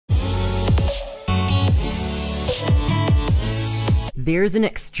There's an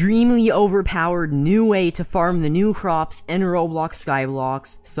extremely overpowered new way to farm the new crops in Roblox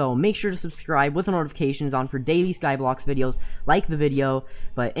Skyblox, so make sure to subscribe with the notifications on for daily Skyblox videos, like the video.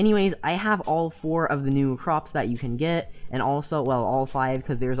 But anyways, I have all 4 of the new crops that you can get, and also, well, all 5,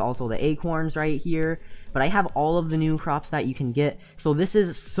 because there's also the acorns right here. But I have all of the new crops that you can get, so this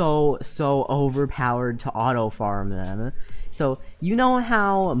is so overpowered to auto farm them. So, you know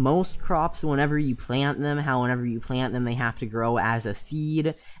how most crops, whenever you plant them, they have to grow as a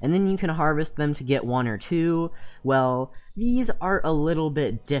seed, and then you can harvest them to get 1 or 2? Well, these are a little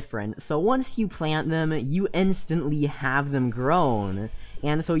bit different. So once you plant them, you instantly have them grown.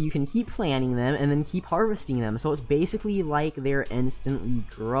 And so you can keep planting them, and then keep harvesting them. So it's basically like they're instantly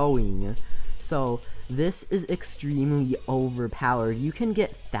growing. So, this is extremely overpowered. You can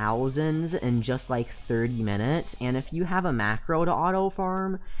get thousands in just like 30 minutes, and if you have a macro to auto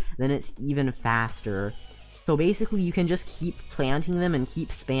farm, then it's even faster. So basically, you can just keep planting them and keep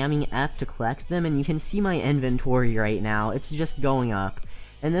spamming F to collect them, and you can see my inventory right now. It's just going up.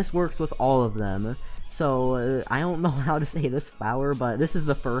 And this works with all of them. So, I don't know how to say this flower, but this is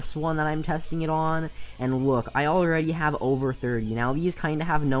the first one that I'm testing it on, and look, I already have over 30. Now, these kinda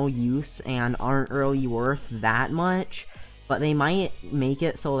have no use and aren't really worth that much, but they might make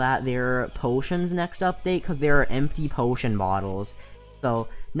it so that they're potions next update, because there are empty potion bottles. So,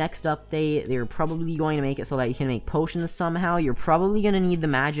 next update, they're probably going to make it so that you can make potions somehow. You're probably gonna need the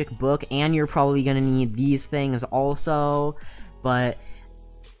magic book, and you're probably gonna need these things also, but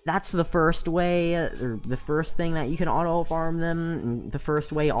that's the first way, or the first thing that you can auto farm them, the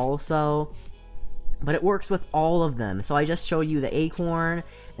first way also. But it works with all of them. So I just showed you the acorn,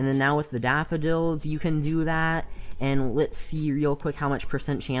 and then now with the daffodils you can do that. And let's see real quick how much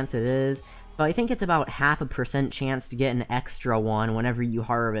percent chance it is. So I think it's about 0.5% chance to get an extra one whenever you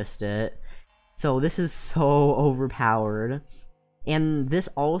harvest it. So this is so overpowered. And this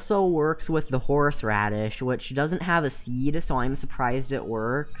also works with the horseradish, which doesn't have a seed, so I'm surprised it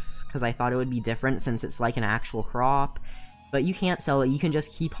works, because I thought it would be different since it's like an actual crop. But you can't sell it, you can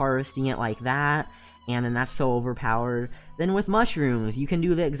just keep harvesting it like that, and then that's so overpowered. Then with mushrooms, you can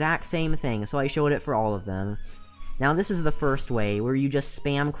do the exact same thing, so I showed it for all of them. Now this is the first way, where you just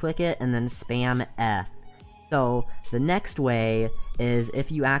spam click it and then spam F. So the next way is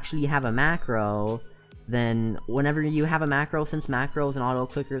if you actually have a macro, then whenever you have a macro, since macros and auto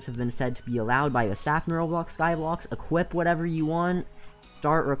clickers have been said to be allowed by the staff in Roblox Skyblox, equip whatever you want,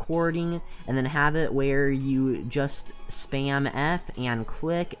 start recording, and then have it where you just spam F and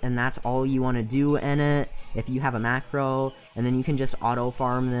click, and that's all you want to do in it if you have a macro, and then you can just auto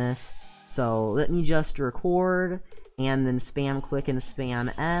farm this. So let me just record, and then spam click and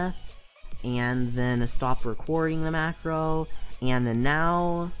spam F, and then stop recording the macro, and then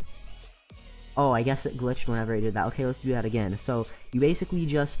now... Oh, I guess it glitched whenever I did that. Okay, let's do that again. So, you basically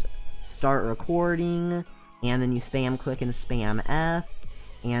just start recording, and then you spam click and spam F,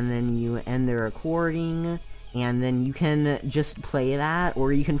 and then you end the recording, and then you can just play that,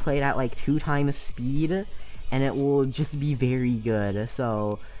 or you can play it at like 2 times speed, and it will just be very good.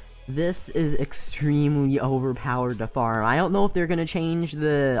 So, this is extremely overpowered to farm. I don't know if they're gonna change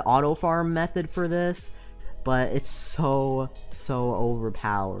the auto farm method for this, but it's so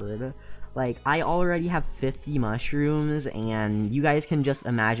overpowered. Like, I already have 50 mushrooms, and you guys can just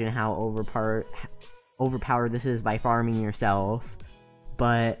imagine how overpowered this is by farming yourself.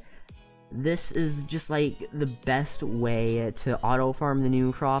 But this is just, like, the best way to auto-farm the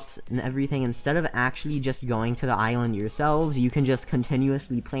new crops and everything. Instead of actually just going to the island yourselves, you can just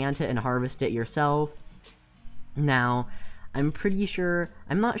continuously plant it and harvest it yourself. Now, I'm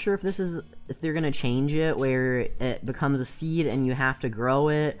not sure if they're gonna change it where it becomes a seed and you have to grow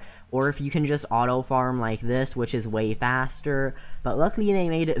it, or if you can just auto farm like this, which is way faster. But luckily they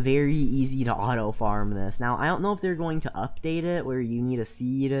made it very easy to auto farm this. Now, I don't know if they're going to update it where you need a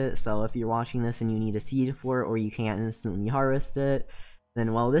seed, so if you're watching this and you need a seed for it, or you can't instantly harvest it,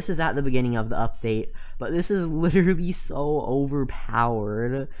 then, well, this is at the beginning of the update, but this is literally so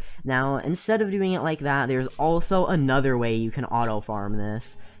overpowered. Now, instead of doing it like that, there's also another way you can auto-farm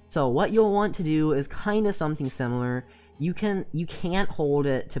this. So what you'll want to do is kinda something similar. You can't hold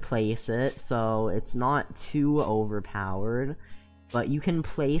it to place it, so it's not too overpowered, but you can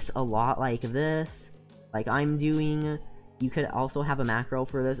place a lot like this, like I'm doing. You could also have a macro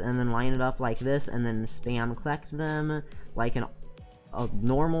for this, and then line it up like this, and then spam collect them, like a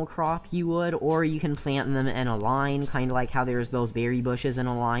normal crop you would, or you can plant them in a line, kind of like how there's those berry bushes in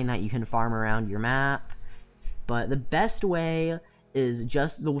a line that you can farm around your map. But the best way is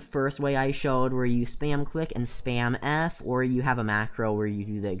just the first way I showed, where you spam click and spam F, or you have a macro where you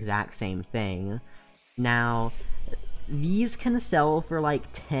do the exact same thing. Now, these can sell for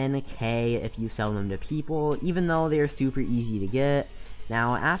like 10k if you sell them to people, even though they're super easy to get.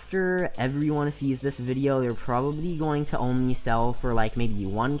 Now, after everyone sees this video, they're probably going to only sell for like maybe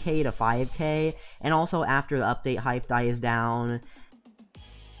 1k to 5k, and also after the update hype dies down,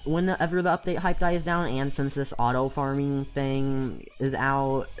 whenever the update hype dies down, and since this auto farming thing is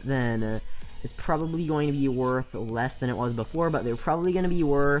out, then it's probably going to be worth less than it was before, but they're probably going to be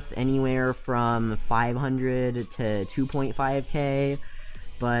worth anywhere from 500 to 2.5k.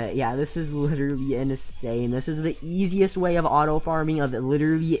 But yeah, this is literally insane. This is the easiest way of auto farming of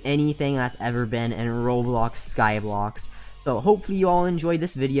literally anything that's ever been in Roblox Skyblox. So hopefully you all enjoyed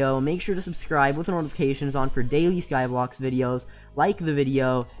this video. Make sure to subscribe with the notifications on for daily Skyblox videos. Like the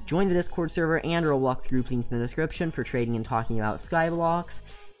video, join the Discord server and Roblox group link in the description for trading and talking about Skyblox.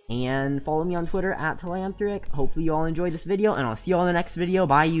 And follow me on Twitter at Telanthric. Hopefully you all enjoyed this video, and I'll see you all in the next video.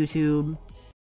 Bye, YouTube.